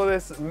got all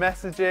this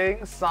messaging,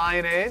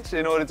 signage,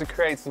 in order to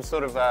create some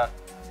sort of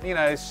you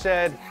know,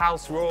 shared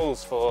house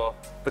rules for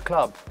the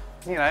club.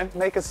 You know,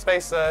 make a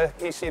space a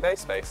he-she-they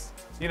space.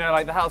 You know,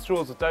 like the house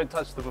rules of don't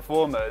touch the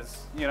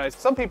performers. You know,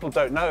 some people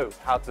don't know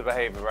how to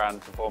behave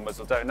around performers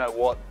or don't know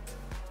what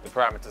the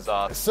parameters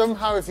are.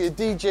 Somehow if you're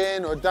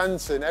DJing or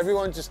dancing,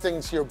 everyone just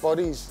thinks your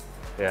body's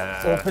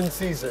open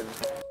season.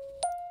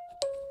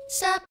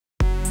 Sup?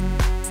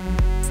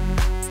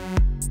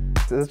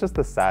 It's just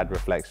a sad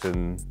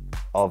reflection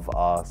of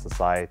our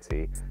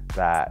society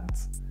that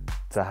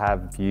to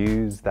have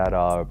views that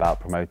are about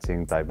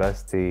promoting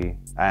diversity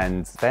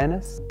and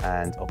fairness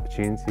and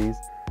opportunities,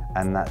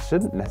 and that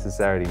shouldn't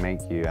necessarily make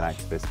you an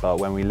activist, but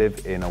when we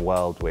live in a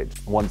world which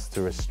wants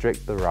to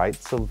restrict the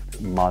rights of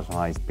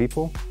marginalised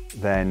people,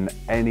 then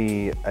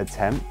any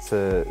attempt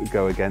to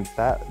go against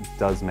that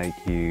does make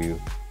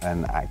you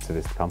an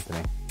activist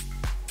company.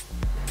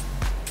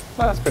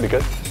 Well, that's pretty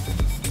good.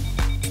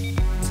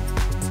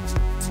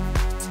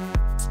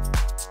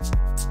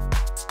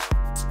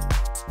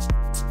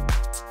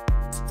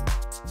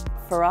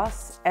 For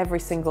us, every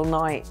single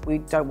night, we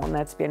don't want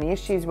there to be any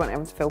issues, we want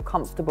everyone to feel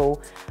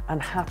comfortable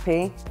and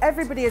happy.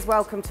 Everybody is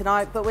welcome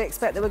tonight, but we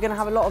expect that we're going to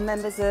have a lot of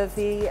members of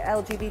the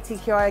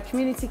LGBTQIA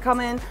community come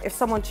in. If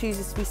someone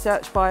chooses to be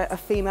searched by a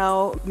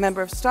female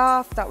member of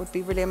staff, that would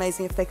be really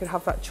amazing if they could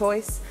have that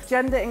choice.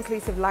 Gender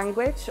inclusive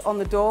language on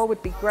the door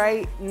would be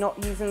great, not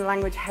using the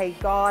language hey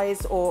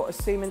guys or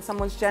assuming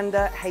someone's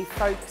gender, hey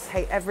folks,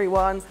 hey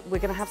everyone. We're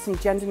going to have some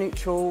gender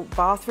neutral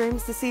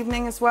bathrooms this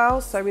evening as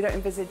well, so we don't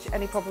envisage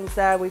any problems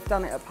there. We've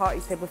done it at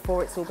parties here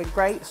before, it's all been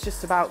great. It's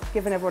just about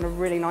giving everyone a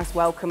really nice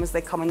welcome as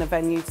they come in the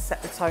venue to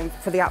set the tone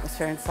for the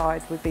atmosphere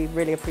inside would be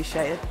really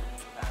appreciated.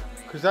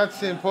 Because that's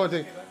the important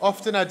thing.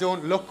 Often I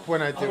don't look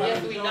when I do it.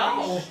 Yes, we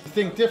know. I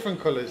think different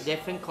colours.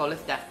 Different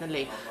colours,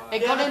 definitely.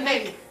 It's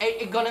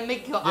gonna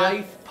make your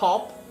eyes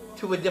pop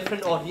to a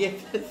different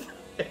audience.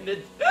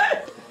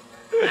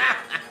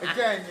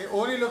 Again, it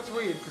only looks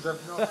weird because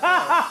I've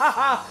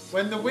not.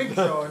 When the wig's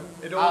on,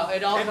 it all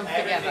comes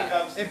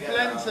together. It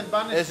blends and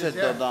vanishes. Is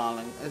it though,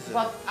 darling? Is it?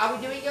 But are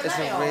we doing your Is it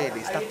nail? really?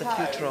 Is that the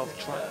future of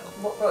track?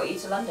 What brought you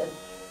to London?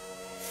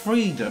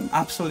 Freedom,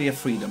 absolutely a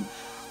freedom.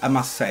 I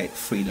must say,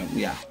 freedom,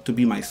 yeah, to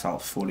be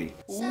myself fully.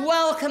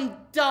 Welcome,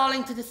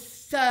 darling, to the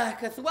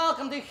circus.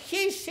 Welcome to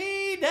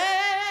HE.SHE.THEY.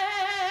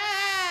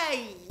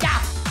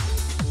 Yeah!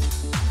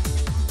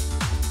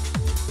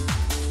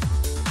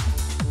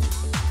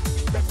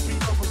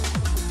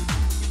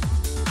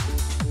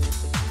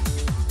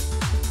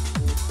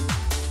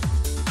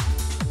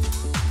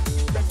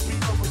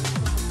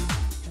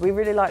 We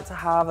really like to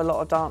have a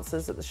lot of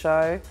dancers at the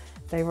show.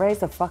 They raise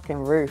the fucking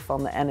roof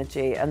on the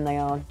energy and they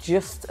are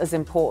just as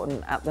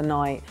important at the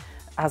night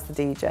as the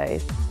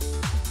DJs.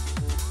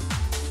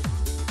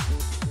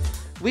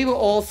 We were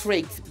all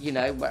freaks, you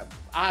know.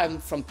 I'm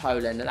from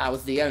Poland and I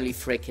was the only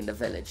freak in the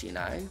village, you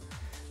know.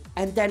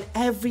 And then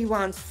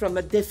everyone's from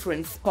a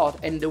different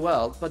spot in the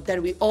world, but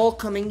then we all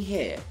coming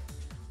here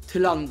to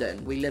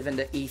London. We live in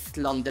the East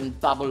London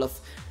bubble of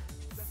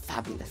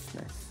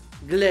fabulousness.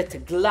 Glitter,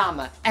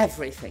 glamour,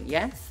 everything,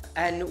 yes?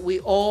 And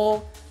we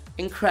all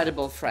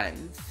incredible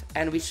friends,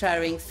 and we're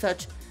sharing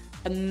such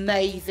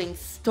amazing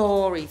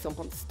stories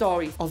upon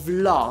stories of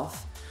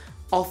love,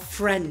 of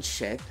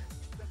friendship,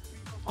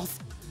 of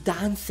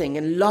dancing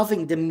and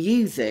loving the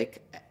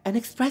music and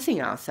expressing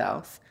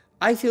ourselves.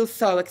 I feel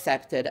so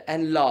accepted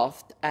and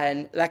loved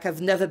and like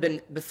I've never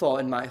been before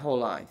in my whole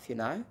life, you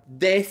know?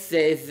 This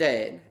is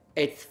it.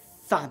 It's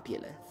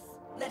fabulous.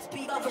 Let's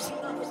be lovers.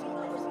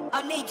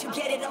 I need to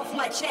get it off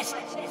my chest.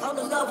 All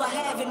the love I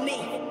have in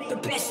me, the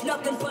best,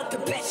 nothing but the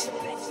best.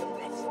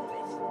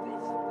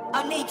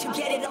 I need to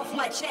get it off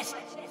my chest.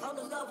 All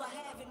the love I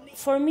have in me.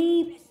 For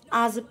me,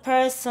 as a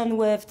person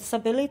with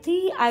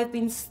disability, I've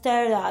been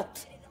stared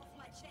at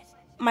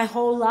my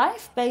whole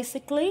life,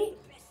 basically.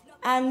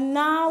 And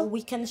now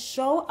we can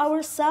show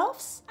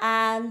ourselves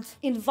and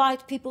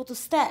invite people to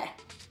stare.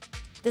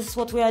 This is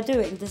what we are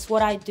doing, this is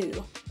what I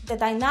do. The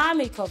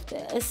dynamic of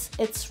this,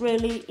 it's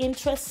really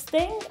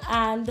interesting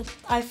and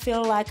I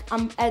feel like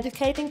I'm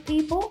educating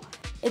people.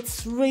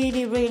 It's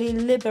really, really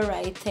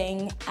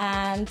liberating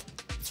and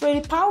it's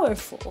really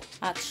powerful,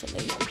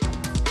 actually.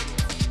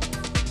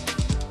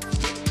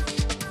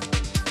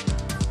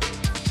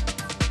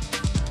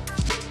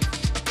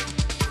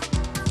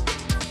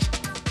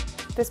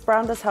 This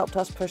brand has helped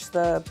us push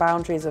the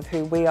boundaries of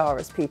who we are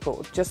as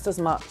people just as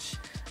much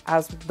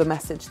as the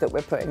message that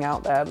we're putting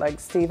out there. Like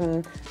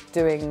Stephen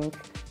doing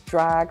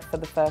drag for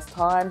the first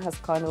time has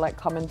kind of like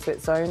come into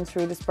its own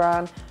through this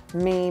brand.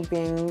 Me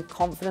being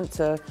confident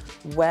to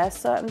wear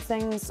certain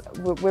things,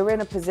 we're in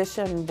a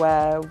position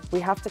where we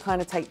have to kind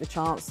of take the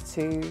chance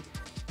to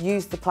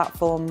use the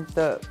platform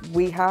that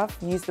we have,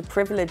 use the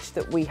privilege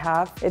that we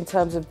have in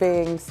terms of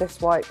being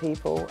cis white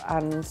people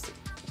and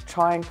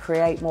try and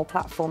create more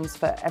platforms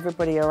for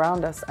everybody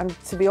around us. And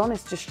to be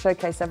honest, just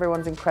showcase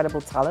everyone's incredible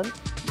talent.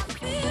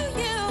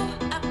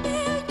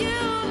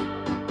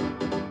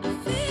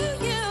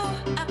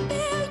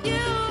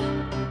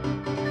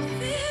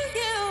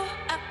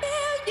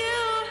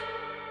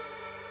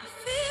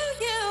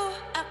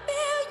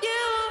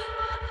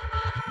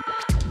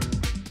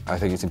 I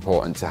think it's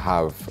important to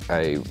have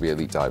a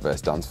really diverse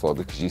dance floor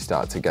because you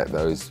start to get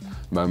those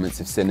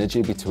moments of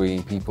synergy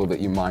between people that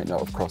you might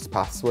not have crossed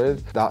paths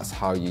with. That's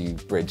how you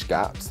bridge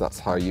gaps, that's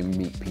how you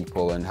meet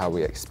people and how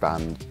we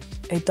expand.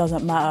 It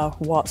doesn't matter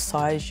what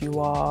size you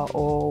are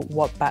or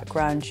what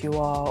background you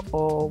are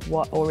or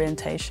what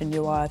orientation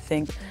you are. I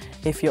think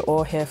if you're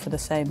all here for the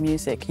same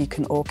music, you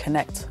can all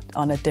connect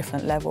on a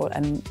different level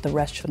and the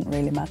rest shouldn't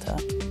really matter.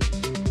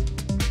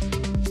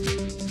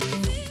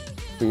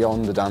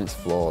 Beyond the dance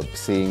floor,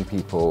 seeing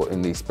people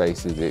in these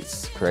spaces,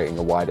 it's creating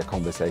a wider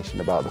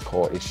conversation about the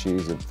core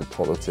issues of the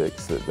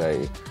politics that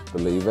they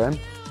believe in.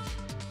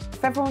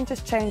 If everyone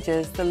just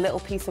changes the little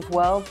piece of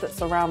world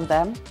that's around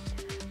them,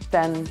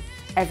 then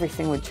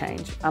everything would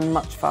change and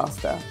much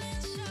faster.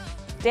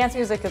 Dance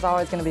music is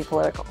always going to be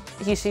political.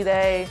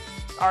 HE.SHE.THEY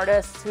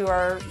artists who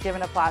are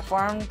given a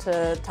platform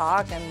to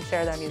talk and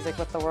share their music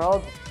with the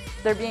world,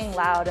 they're being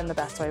loud in the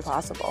best way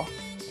possible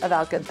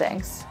about good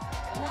things.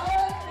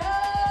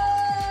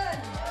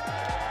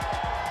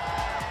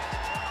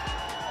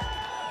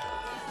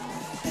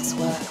 Let's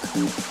work.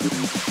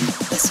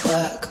 Let's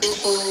work.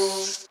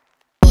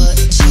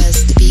 Watch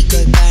as the beat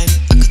go bang.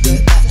 I could throw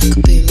it back like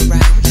a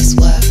boomerang.